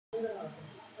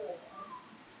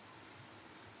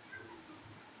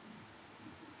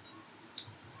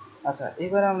আচ্ছা,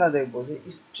 এবার আমরা দেখব যে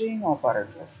স্ট্রিং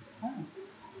অপারেটর। হ্যাঁ,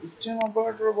 স্ট্রিং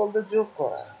অপারেটর বলতে যোগ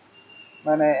করা,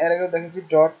 মানে এর আগে দেখেছি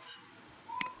ডট,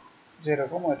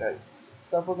 যেরকম ওইটাই।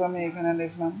 সাপোজ আমি এখানে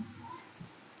লিখলাম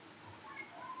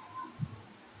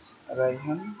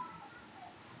রাইহান,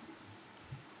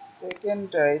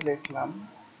 সেকেন্ডটাই লিখলাম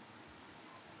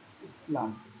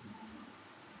ইসলাম।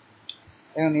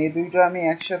 এখন এই দুইটা আমি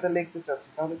একসাথে লিখতে চাচ্ছি,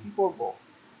 তাহলে কি করব?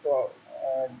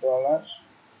 Dollar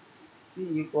C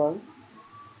equal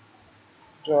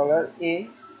dollar A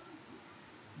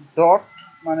dot,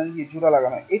 মানে কি জোড়া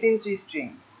লাগানো, এটাই হচ্ছে স্ট্রিং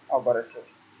অপারেটর।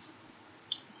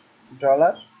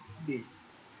 ডলার বি,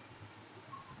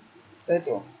 তাই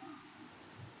তো?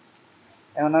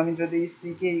 এখন আমি যদি সি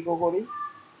কে ইকো করি,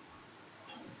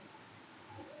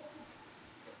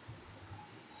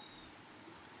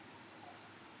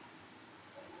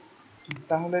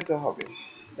 তাহলে তো হবে।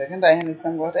 দেখেন রাইহান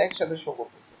ইসলাম কথা একসাথে শো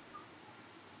করতেছে।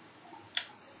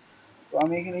 তো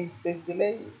আমি এখানে স্পেস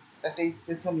দিলেই একটা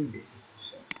স্পেসও নিবে,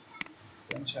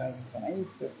 টেনশনের কিছু নাই,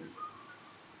 স্পেস দিছে।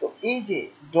 তো এই যে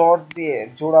ডট দিয়ে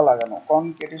জোড়া লাগানো,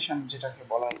 কনকেটেশন যেটাকে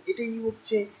বলা হয়, এটাই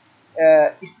হচ্ছে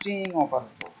স্ট্রিং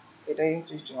অপারেটর। এটাই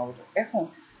হচ্ছে স্ট্রিং অপারেটর। এখন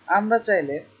আমরা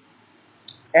চাইলে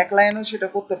এক লাইনেও সেটা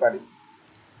করতে পারি,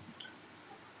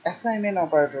 অ্যাসাইনমেন্ট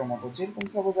অপারেটর মতো। যেরকম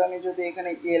সাপোজ আমি যদি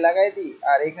এখানে এ লাগাই দিই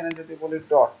আর এখানে যদি বলি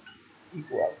ডট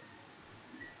ইকুয়াল,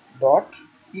 ডট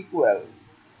ইকুয়াল,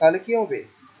 তাহলে কি হবে?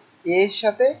 এর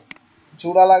সাথে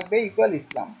জোড়া লাগবে ইকুয়াল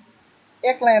ইসলাম,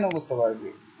 এক লাইনও করতে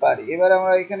পারি। এবার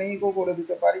আমরা এখানে ইকো করে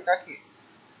দিতে পারি কাকে?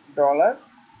 ডলার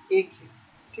এ কে।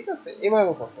 ঠিক আছে,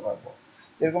 এভাবে করতে পারবো।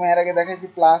 যেরকম এর আগে দেখাইছি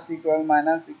প্লাস ইকুয়াল,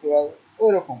 মাইনাস ইকুয়াল, ওই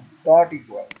রকম ডট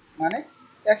ইকুয়াল, মানে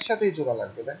একসাথেই জোড়া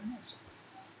লাগবে, দেখেন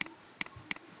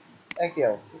একই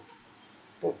আউটপুট।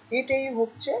 তো এটাই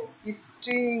হচ্ছে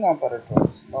স্ট্রিং অপারেটর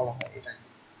বলা হয় এটাকে।